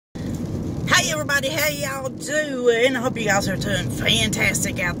Hey everybody, how y'all doing? I hope you guys are doing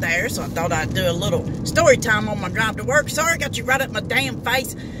fantastic out there. So I thought I'd do a little story time on my drive to work. Sorry, I got you right up my damn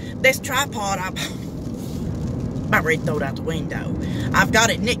face. This tripod, I'm about ready to throw it out the window. I've got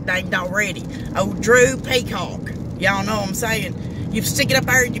it nicknamed already. Oh, Drew Peacock. Y'all know what I'm saying. You stick it up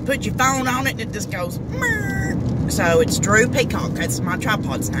there and you put your phone on it and it just goes, Murr. So it's Drew Peacock. That's my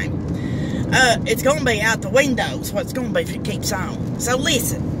tripod's name. It's going to be out the window. That's what it's going to be if it keeps on. So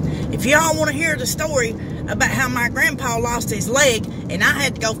listen. If y'all want to hear the story about how my grandpa lost his leg and I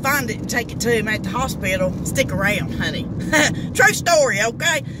had to go find it and take it to him at the hospital, stick around, honey. True story,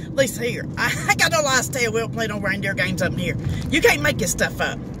 okay? Listen here. I got no lies to tell. We don't play no reindeer games up in here. You can't make this stuff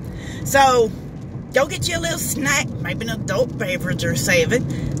up. So, go get you a little snack, maybe an adult beverage or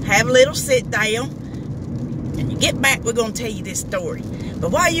 7. Have a little sit down. And you get back, we're going to tell you this story.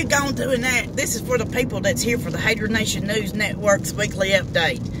 But while you're gone doing that, this is for the people that's here for the Hater Nation News Network's weekly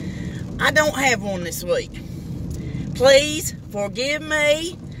update. I don't have one this week. Please forgive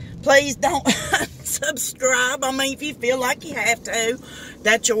me. Please don't subscribe. I mean, if you feel like you have to,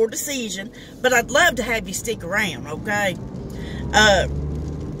 that's your decision. But I'd love to have you stick around, okay?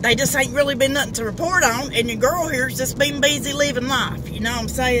 They just ain't really been nothing to report on, and your girl here's just been busy living life. You know what I'm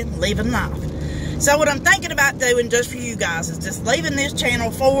saying? Living life. So what I'm thinking about doing just for you guys is just leaving this channel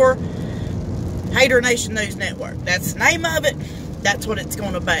for Hater Nation News Network. That's the name of it. That's what it's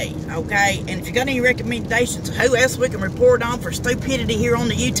going to be, okay? And if you got any recommendations of who else we can report on for stupidity here on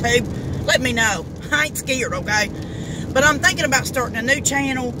the YouTube, let me know. I ain't scared, okay? But I'm thinking about starting a new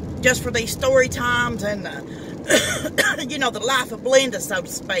channel just for these story times and, you know, the life of Belinda, so to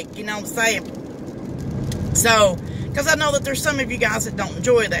speak. You know what I'm saying? So, because I know that there's some of you guys that don't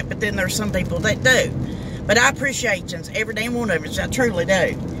enjoy that, but then there's some people that do. But I appreciate you, every damn one of you. I truly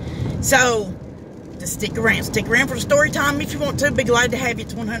do. So, just stick around. Stick around for the story time if you want to. Be glad to have you.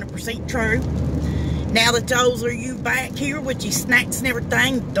 It's 100% true. Now that those are you back here with your snacks and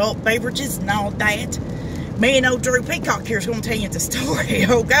everything, adult beverages and all that, me and old Drew Peacock here is going to tell you the story,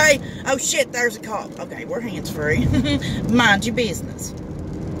 okay? Oh shit, there's a cop. Okay, we're hands-free. Mind your business.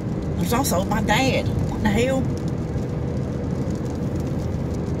 There's also my dad. What the hell?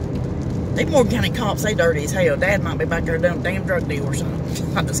 They Morgan County cops, they dirty as hell. Dad might be back there doing a damn drug deal or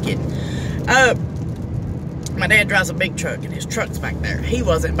something. I'm just kidding. My dad drives a big truck, and his truck's back there. He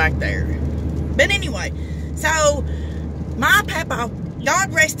wasn't back there. But anyway, so, my papa,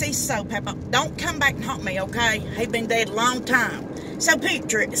 God rest his soul, papa, don't come back and haunt me, okay? He's been dead a long time. So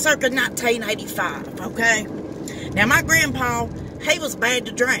picture it, circa 1985, okay? Now, my grandpa, he was bad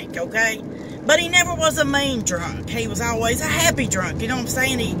to drink, okay? But he never was a mean drunk. He was always a happy drunk, you know what I'm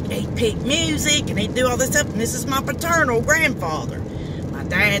saying? He'd pick music, and he'd do all this stuff, and this is my paternal grandfather. My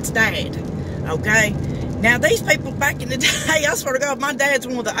dad's dad, okay? Now, these people back in the day, I swear to God, my dad's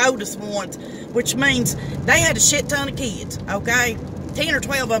one of the oldest ones, which means they had a shit ton of kids, okay? 10 or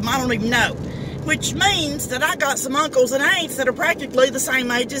 12 of them, I don't even know. Which means that I got some uncles and aunts that are practically the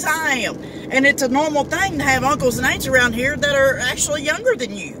same age as I am. And it's a normal thing to have uncles and aunts around here that are actually younger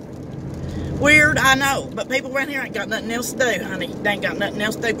than you. Weird, I know, but people around here ain't got nothing else to do, honey. They ain't got nothing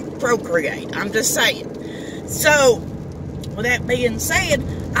else to do but procreate. I'm just saying. So, with that being said,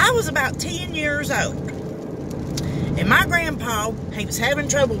 I was about 10 years old. And my grandpa, he was having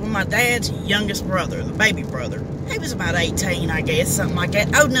trouble with my dad's youngest brother, the baby brother. He was about 18, I guess, something like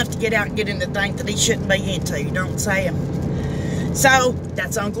that. Old enough to get out and get into things that he shouldn't be into, you know what I'm saying? So,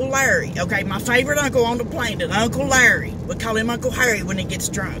 that's Uncle Larry, okay? My favorite uncle on the planet, Uncle Larry. We call him Uncle Harry when he gets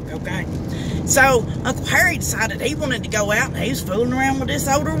drunk, okay? So, Uncle Harry decided he wanted to go out, and he was fooling around with this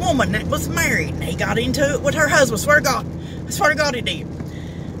older woman that was married. And he got into it with her husband, swear to God he did.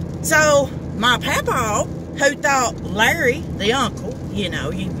 So, my papa, who thought Larry, the uncle, you know,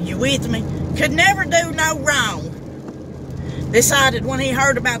 you with me, could never do no wrong, decided when he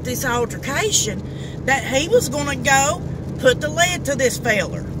heard about this altercation that he was going to go put the lead to this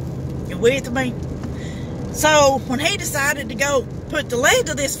feller. You with me? So, when he decided to go put the lead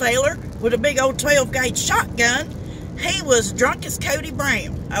to this feller with a big old 12-gauge shotgun, he was drunk as Cody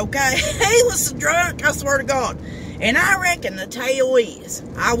Brown, okay? He was drunk, I swear to God. And I reckon the tale is,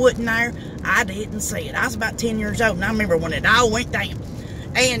 I wasn't there, I didn't see it. I was about 10 years old, and I remember when it all went down.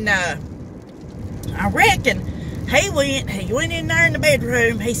 And, I reckon he went in there in the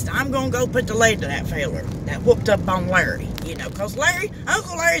bedroom, he said, I'm going to go put the lead to that feller that whooped up on Larry. You know, because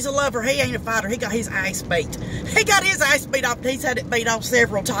Uncle Larry's a lover, he ain't a fighter, he got his ass beat. He got his ass beat off, he's had it beat off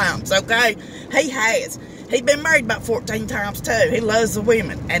several times, okay? He has. He's been married about 14 times too. He loves the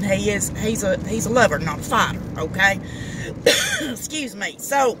women, and he's a lover, not a fighter, okay? Excuse me.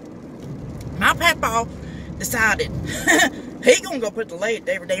 So, my papa decided He gonna go put the lead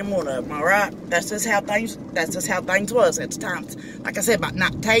to every damn one of them, all right? That's just how things was at the time. Like I said, about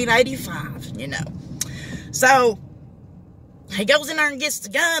 1985, you know. So, he goes in there and gets the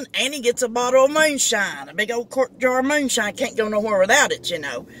gun, and he gets a bottle of moonshine, a big old quart jar of moonshine. Can't go nowhere without it, you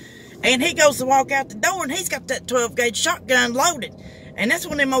know. And he goes to walk out the door, and he's got that 12-gauge shotgun loaded. And that's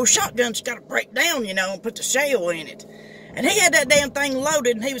one of them old shotguns you got to break down, you know, and put the shell in it. And he had that damn thing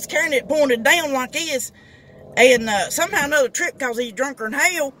loaded, and he was carrying it pointed down like this. And somehow another trip, because he's drunker than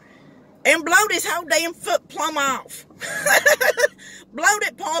hell, and blowed his whole damn foot plumb off. Blowed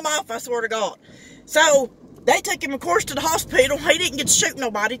it plumb off, I swear to God. So, they took him, of course, to the hospital. He didn't get to shoot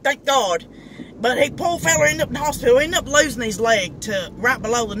nobody, thank God. But he, poor fella, ended up in the hospital. He ended up losing his leg to right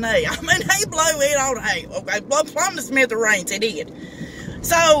below the knee. I mean, he blew it all to hell. Okay, blew plumb to smithereens, he did.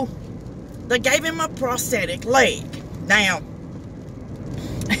 So, they gave him a prosthetic leg. Now,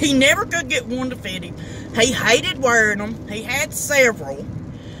 he never could get one to fit him. He hated wearing them. He had several.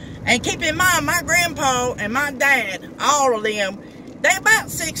 And keep in mind, my grandpa and my dad, all of them, they're about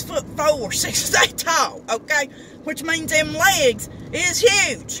 6'4", 6 feet tall, okay? Which means them legs is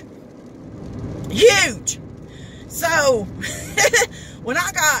huge. Huge. So, when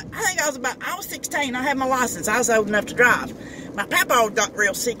I was 16, I had my license. I was old enough to drive. My papa got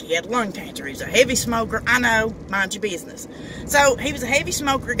real sick. He had lung cancer. He was a heavy smoker. I know, mind your business. So, he was a heavy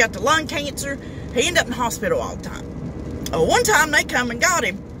smoker. He got the lung cancer. He ended up in the hospital all the time. One time, they come and got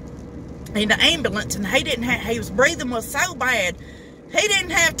him in the ambulance, and he was breathing was so bad, he didn't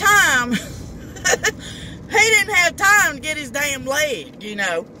have time. He didn't have time to get his damn leg, you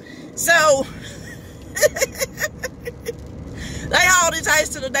know. So, they hauled his ass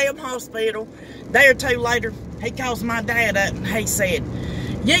to the damn hospital. A day or two later, he calls my dad up and he said,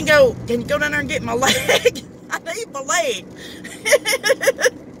 can you go down there and get my leg? I need my leg.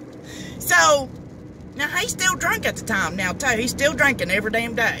 So, now he's still drunk at the time now too. He's still drinking every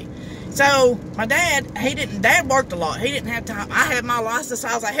damn day. So, my dad, Dad worked a lot. He didn't have time. I had my license, so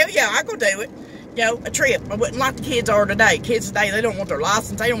I was like, hell yeah, I go do it. You know, a trip. I wouldn't like the kids are today. Kids today, they don't want their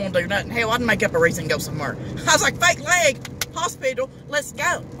license. They don't want to do nothing. Hell, I'd make up a reason to go somewhere. I was like, fake leg, hospital, let's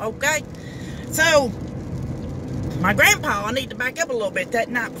go, okay? So, my grandpa, I need to back up a little bit that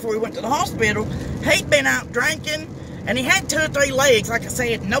night before he went to the hospital. He'd been out drinking, and he had 2 or 3 legs. Like I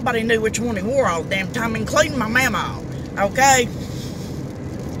said, nobody knew which one he wore all the damn time, including my mama, okay?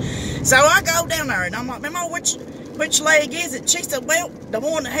 So I go down there, and I'm like, Mama, which leg is it? She said, well, the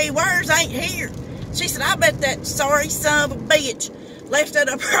one that he wears ain't here. She said, I bet that sorry son of a bitch left it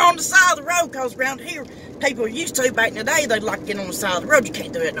up here on the side of the road, because around here, people used to, back in the day, they'd like to get on the side of the road. You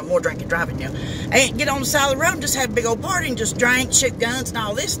can't do it no more, drinking, driving, you know. And get on the side of the road and just have a big old party and just drink, shoot guns, and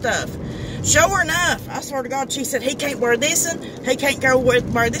all this stuff. Sure enough, I swear to God, she said, he can't wear this, and he can't go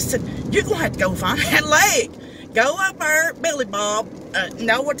wear this. And you're going to have to go find that leg. Go up there, Billy Bob.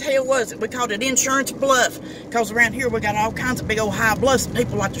 No, what the hell was it? We called it Insurance Bluff, because around here we got all kinds of big old high bluffs, and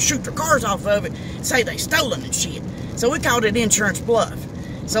people like to shoot their cars off of it and say they stolen and shit. So we called it Insurance Bluff.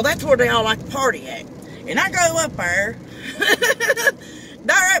 So that's where they all like to party at. And I go up there. There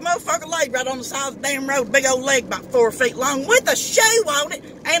that motherfucker laid right on the side of the damn road, big old leg about 4 feet long, with a shoe on it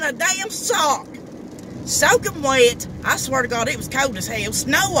and a damn sock. Soaking wet. I swear to God, it was cold as hell.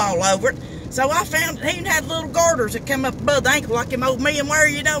 Snow all over it. So I found he even had little garters that come up above the ankle like them old men wear,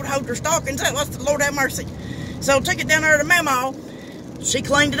 you know, to hold their stockings up. What's the Lord have mercy? So I took it down there to Mama. She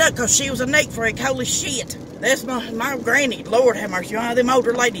cleaned it up because she was a neat freak. Holy shit. That's my granny. Lord have mercy. One of them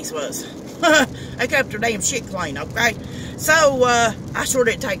older ladies was. They kept her damn shit clean, okay? So, I sure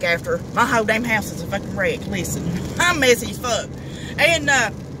didn't take after her. My whole damn house is a fucking wreck. Listen, I'm messy as fuck. And,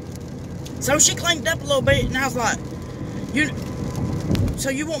 so she cleaned it up a little bit, and I was like, so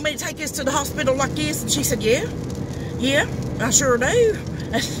you want me to take this to the hospital like this? And she said, yeah, I sure do.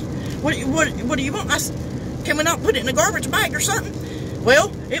 What do you want? I said, can we not put it in a garbage bag or something?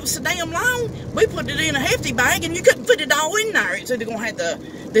 Well, it was so damn long, we put it in a hefty bag, and you couldn't fit it all in there. It's either going to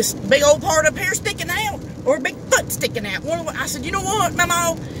have this big old part up here sticking out, or a big foot sticking out. I said, you know what,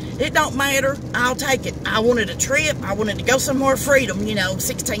 Mama? It don't matter. I'll take it. I wanted a trip. I wanted to go somewhere freedom, you know,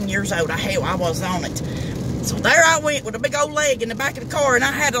 16 years old. Hell, I was on it. So there I went with a big old leg in the back of the car, and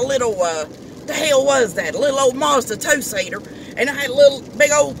I had a little, the hell was that? A little old Mazda 2-seater. And I had a little big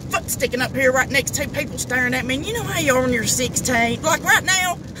old foot sticking up here right next to people staring at me. And you know how you are when you're 16. Like right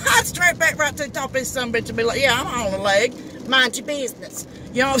now, I'd strap back right to the top of this sumbitch and be like, yeah, I'm on a leg. Mind your business.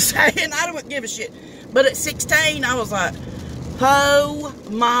 You know what I'm saying? I don't give a shit. But at 16, I was like, oh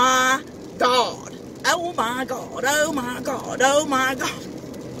my God. Oh my God. Oh my God. Oh my God.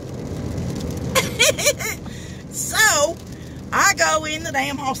 So, I go in the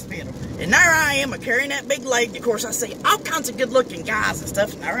damn hospital, and there I am, carrying that big leg. Of course, I see all kinds of good-looking guys and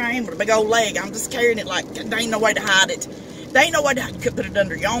stuff, and there I am with a big old leg. I'm just carrying it like there ain't no way to hide it. There ain't no way to hide it. You couldn't put it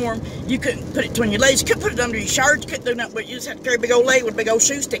under your arm. You couldn't put it between your legs. You couldn't put it under your shirt. You couldn't do nothing, but you just had to carry a big old leg with a big old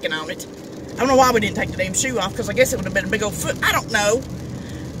shoe sticking on it. I don't know why we didn't take the damn shoe off, because I guess it would have been a big old foot. I don't know.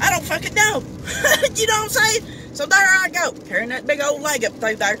 I don't fucking know. You know what I'm saying? So there I go, carrying that big old leg up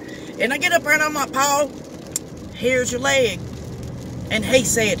through there. And I get up there and I'm like, Paul, here's your leg. And he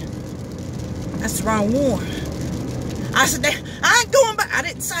said, that's the wrong one. I said, I ain't going back. I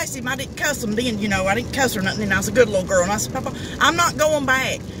didn't say him. I didn't cuss him then, you know. I didn't cuss or nothing. And I was a good little girl. And I said, Papa, I'm not going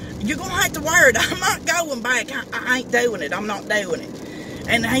back. You're going to have to wear it. I'm not going back. I ain't doing it. I'm not doing it.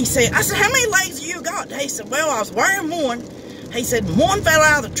 And he said, I said, how many legs have you got? He said, well, I was wearing one. He said, one fell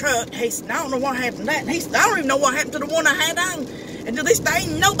out of the truck. He said, I don't know what happened to that. And he said, I don't even know what happened to the one I had on. And to this day,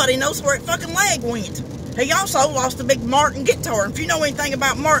 nobody knows where it fucking leg went. He also lost a big Martin guitar. If you know anything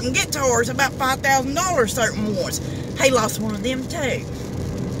about Martin guitars, about $5,000 certain ones. He lost one of them too.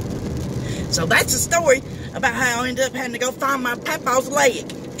 So that's a story about how I ended up having to go find my papa's leg.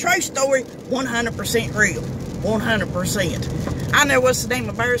 True story, 100% real. 100%. I never was so damn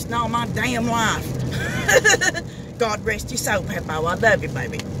embarrassed in all my damn life. God rest your soul, Papa. I love you,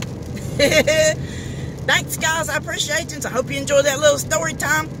 baby. Thanks, guys. I appreciate you. I hope you enjoyed that little story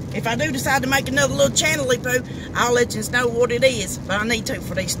time. If I do decide to make another little channel-y poo, I'll let you know what it is. But I need to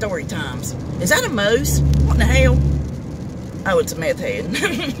for these story times. Is that a moose? What in the hell? Oh, it's a meth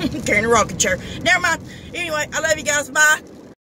head. Carrying a rocket chair. Never mind. Anyway, I love you guys. Bye.